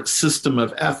different system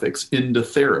of ethics into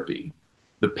therapy.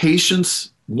 The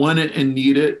patients want it and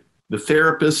need it. The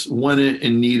therapists want it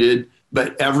and need it,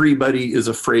 but everybody is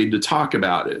afraid to talk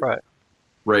about it. Right.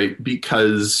 Right.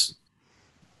 Because,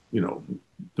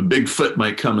 the big foot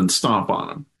might come and stomp on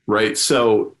them. Right.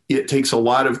 So it takes a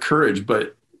lot of courage,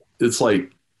 but it's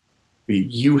like,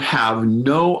 you have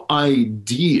no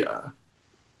idea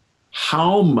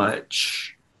how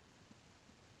much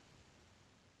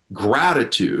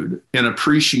gratitude and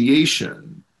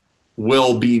appreciation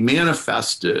will be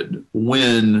manifested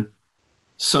when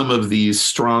some of these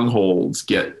strongholds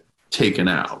get taken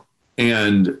out.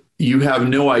 And you have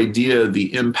no idea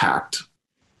the impact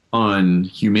on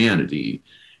humanity.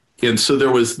 And so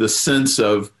there was the sense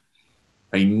of,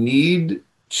 I need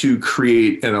to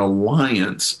create an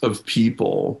alliance of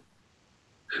people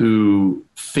who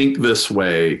think this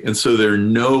way, and so they're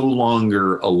no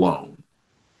longer alone.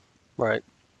 Right.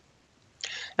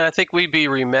 And I think we'd be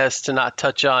remiss to not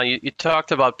touch on, you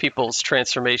talked about people's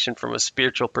transformation from a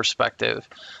spiritual perspective.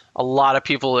 A lot of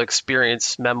people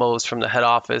experience memos from the head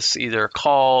office, either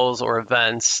calls or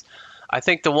events. I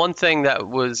think the one thing that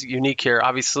was unique here,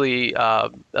 obviously,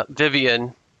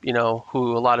 Vivian,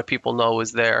 who a lot of people know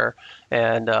was there,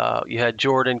 and you had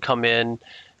Jordan come in,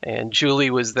 and Julie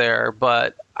was there.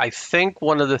 But I think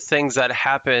one of the things that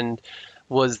happened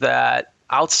was that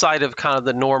outside of kind of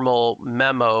the normal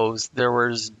memos, there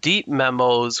was deep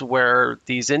memos where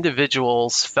these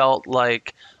individuals felt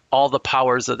like all the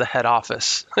powers of the head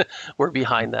office were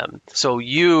behind them. So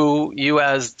you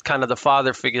as kind of the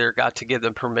father figure got to give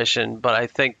them permission. But I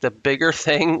think the bigger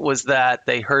thing was that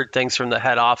they heard things from the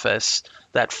head office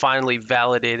that finally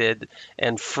validated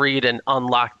and freed and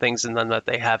unlocked things in them that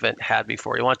they haven't had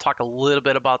before. You want to talk a little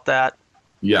bit about that?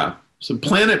 Yeah. So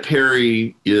Planet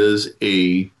Perry is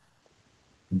a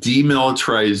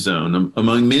demilitarized zone,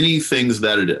 among many things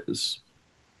that it is.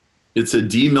 It's a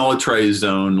demilitarized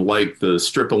zone like the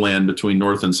strip of land between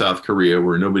North and South Korea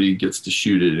where nobody gets to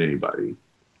shoot at anybody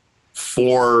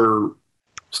for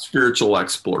spiritual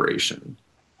exploration.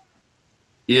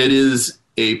 It is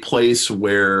a place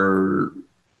where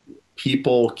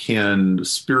people can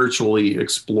spiritually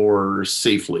explore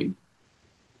safely.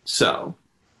 So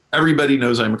everybody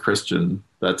knows I'm a Christian.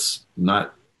 That's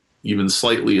not even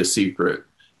slightly a secret.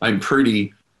 I'm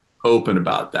pretty open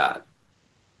about that.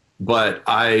 But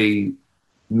I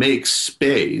make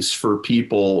space for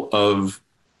people of,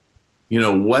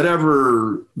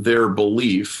 whatever their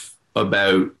belief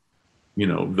about,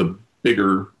 the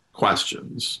bigger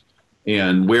questions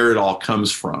and where it all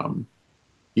comes from.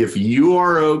 If you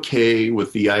are okay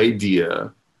with the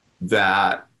idea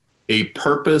that a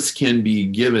purpose can be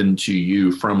given to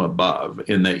you from above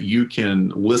and that you can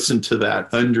listen to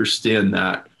that, understand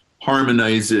that,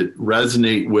 harmonize it,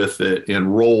 resonate with it,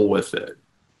 and roll with it,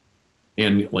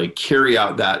 and carry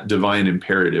out that divine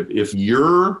imperative. If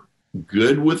you're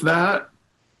good with that,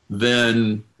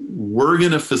 then we're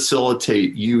going to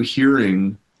facilitate you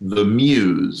hearing the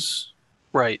muse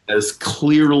right as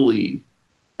clearly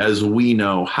as we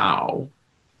know how.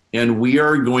 And we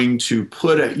are going to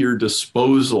put at your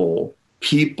disposal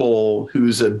people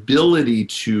whose ability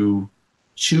to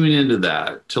tune into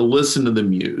that, to listen to the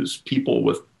muse, people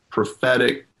with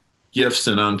prophetic gifts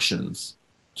and unctions,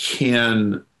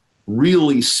 can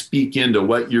really speak into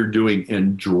what you're doing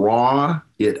and draw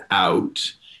it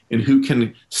out, and who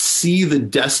can see the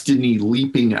destiny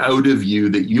leaping out of you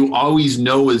that you always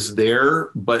know is there,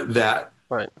 but that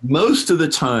right. most of the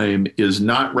time is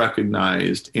not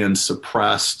recognized and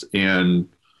suppressed and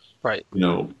right.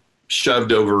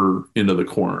 Shoved over into the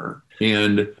corner.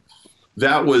 And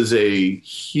that was a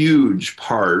huge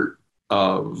part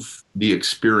of the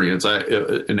experience.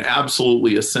 An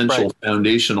absolutely essential right.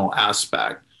 foundational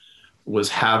aspect was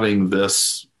having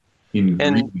this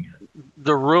ingredient. And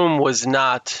the room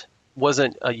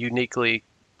wasn't a uniquely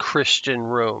Christian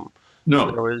room.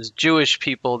 No. There was Jewish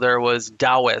people, there was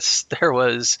Taoists, there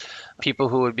was people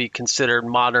who would be considered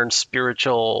modern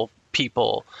spiritual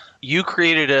people. You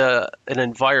created an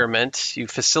environment, you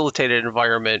facilitated an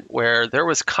environment where there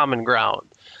was common ground.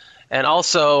 And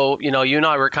also, you and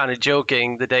I were kind of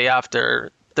joking the day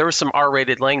after, there was some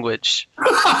R-rated language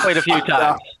quite a few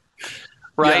times.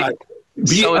 Right?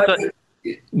 Yeah.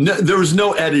 There was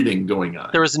no editing going on.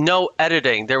 There was no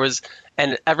editing.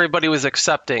 And everybody was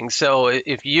accepting. So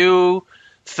if you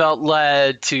felt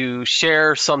led to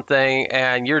share something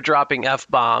and you're dropping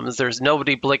F-bombs, there's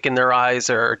nobody blinking their eyes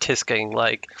or tisking.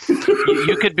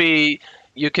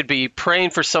 You could be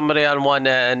praying for somebody on one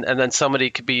end, and then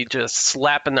somebody could be just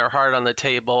slapping their heart on the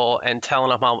table and telling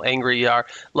them how angry you are.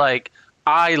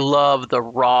 I love the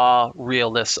raw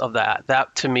realness of that.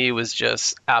 That to me was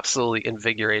just absolutely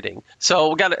invigorating. So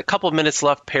we got a couple of minutes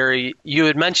left, Perry. You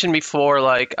had mentioned before,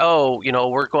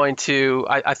 we're going to,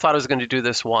 I thought I was going to do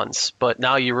this once, but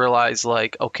now you realize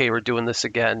okay, we're doing this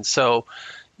again. So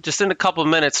just in a couple of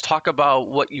minutes, talk about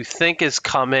what you think is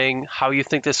coming, how you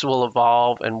think this will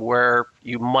evolve, and where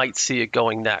you might see it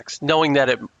going next, knowing that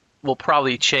it will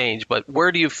probably change, but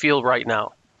where do you feel right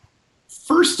now?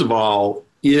 First of all,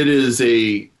 it is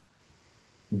a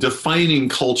defining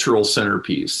cultural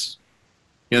centerpiece.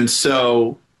 And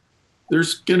so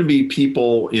there's going to be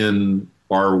people in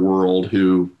our world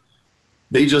who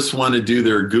they just want to do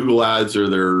their Google ads or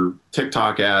their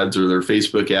TikTok ads or their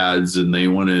Facebook ads, and they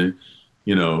want to,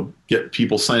 get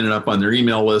people signing up on their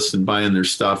email list and buying their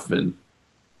stuff, and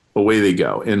away they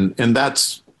go. And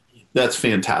that's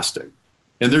fantastic.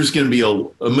 And there's going to be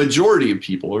a majority of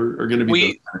people are going to be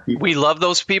those kind of people. We love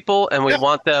those people, and we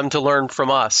want them to learn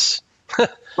from us.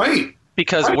 Right.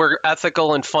 Because we're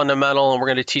ethical and fundamental, and we're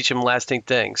going to teach them lasting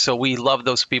things. So we love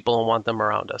those people and want them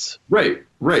around us. Right.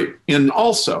 And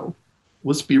also,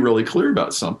 let's be really clear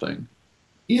about something.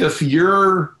 If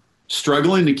you're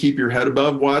struggling to keep your head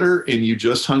above water and you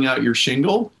just hung out your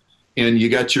shingle and you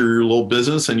got your little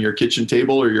business and your kitchen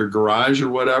table or your garage or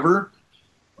whatever,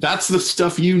 that's the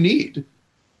stuff you need.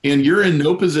 And you're in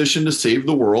no position to save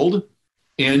the world,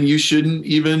 and you shouldn't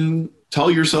even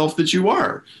tell yourself that you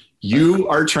are. You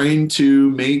are trying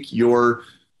to make your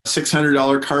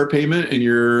 $600 car payment and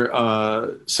your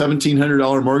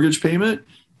 $1,700 mortgage payment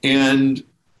and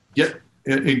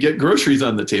get groceries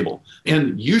on the table.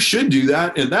 And you should do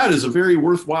that. And that is a very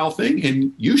worthwhile thing.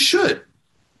 And you should.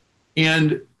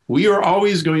 And we are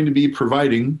always going to be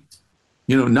providing,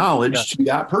 knowledge to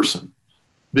that person.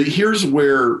 But here's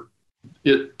where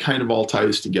it kind of all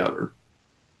ties together.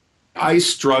 I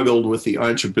struggled with the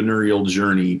entrepreneurial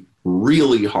journey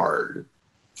really hard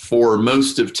for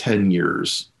most of 10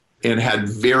 years and had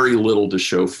very little to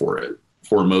show for it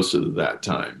for most of that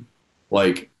time.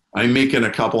 Like, I'm making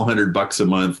a couple $100 a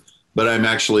month, but I'm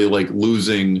actually like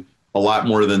losing a lot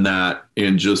more than that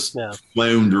and just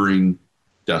floundering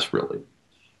desperately.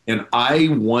 And I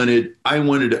wanted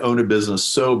to own a business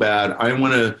so bad. I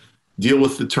want to deal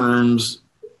with the terms,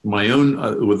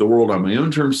 with the world on my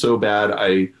own terms so bad.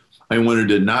 I wanted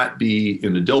to not be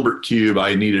in a Dilbert cube.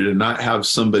 I needed to not have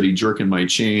somebody jerking my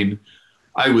chain.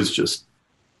 I was just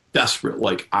desperate,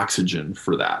 like oxygen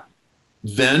for that.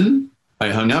 Then I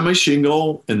hung out my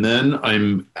shingle, and then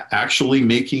I'm actually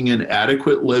making an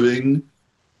adequate living,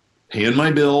 paying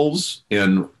my bills,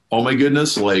 and oh my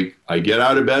goodness, like I get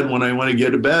out of bed when I want to get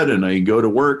to bed, and I go to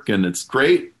work, and it's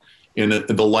great. And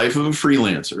the life of a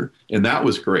freelancer, and that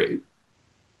was great.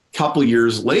 A couple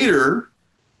years later,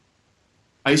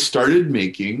 I started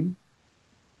making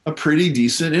a pretty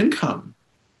decent income,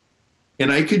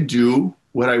 and I could do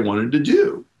what I wanted to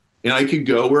do, and I could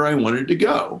go where I wanted to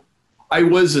go. I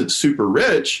wasn't super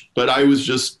rich, but I was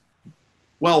just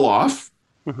well off.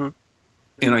 Mm-hmm.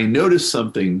 And I noticed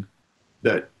something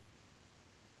that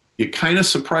it kind of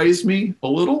surprised me a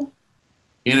little.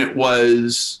 And it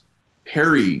was,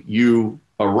 Harry, you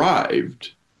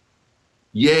arrived.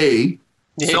 Yay.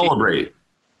 Celebrate.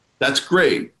 That's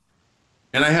great.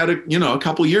 And I had a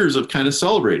couple years of kind of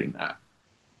celebrating that.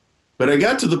 But I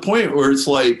got to the point where it's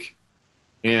like,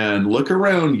 and look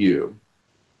around you.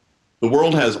 The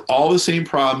world has all the same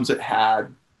problems it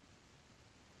had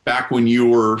back when you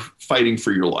were fighting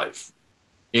for your life.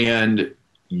 And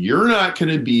you're not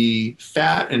going to be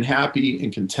fat and happy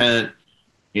and content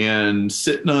and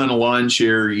sitting on a lawn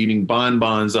chair eating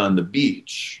bonbons on the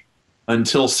beach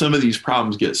until some of these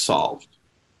problems get solved.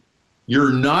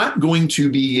 You're not going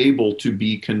to be able to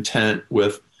be content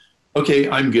with, okay,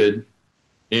 I'm good,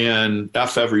 and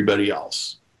F everybody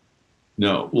else.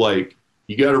 No, like,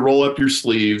 you got to roll up your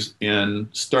sleeves and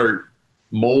start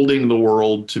molding the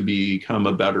world to become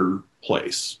a better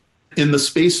place. In the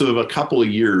space of a couple of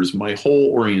years, my whole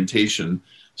orientation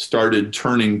started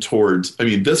turning towards,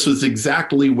 this was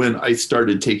exactly when I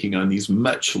started taking on these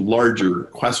much larger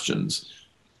questions.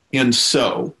 And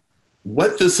so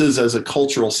what this is as a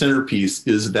cultural centerpiece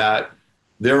is that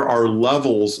there are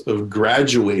levels of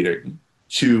graduating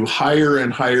to higher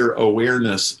and higher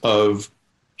awareness of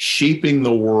shaping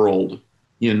the world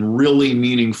in really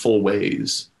meaningful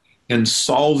ways and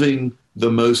solving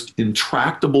the most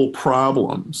intractable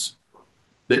problems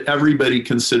that everybody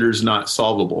considers not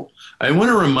solvable. I want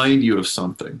to remind you of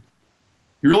something.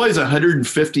 You realize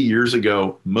 150 years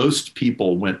ago, most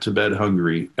people went to bed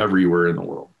hungry everywhere in the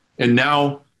world. And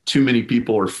now too many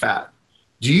people are fat.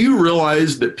 Do you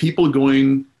realize that people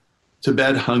going to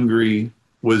bed hungry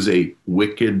was a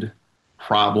wicked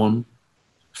problem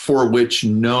for which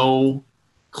no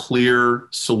clear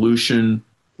solution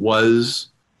was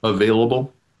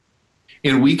available?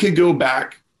 And we could go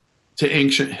back to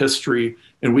ancient history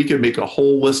and we could make a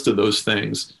whole list of those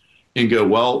things and go,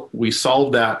 well, we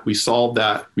solved that, we solved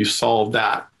that, we solved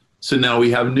that. So now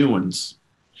we have new ones.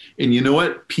 And you know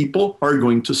what? People are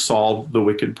going to solve the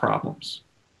wicked problems.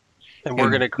 And we're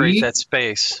going to create that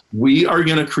space. We are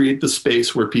going to create the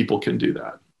space where people can do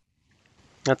that.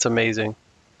 That's amazing.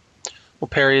 Well,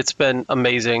 Perry, it's been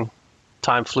amazing.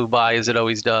 Time flew by as it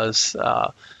always does.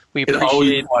 We It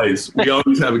always flies. We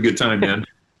always have a good time, man.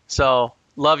 So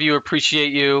love you,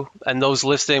 appreciate you, and those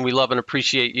listening, we love and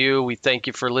appreciate you. We thank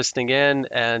you for listening in,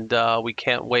 and we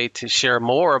can't wait to share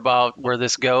more about where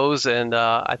this goes. And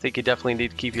I think you definitely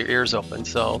need to keep your ears open.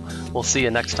 So we'll see you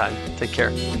next time. Take care.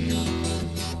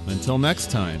 Until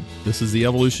next time, this is the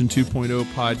Evolution 2.0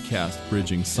 podcast,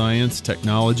 bridging science,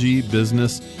 technology,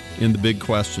 business, and the big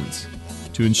questions.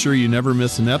 To ensure you never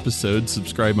miss an episode,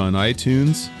 subscribe on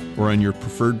iTunes or on your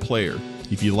preferred player.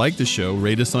 If you like the show,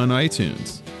 rate us on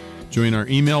iTunes. Join our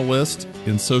email list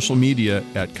and social media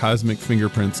at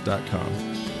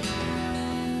cosmicfingerprints.com.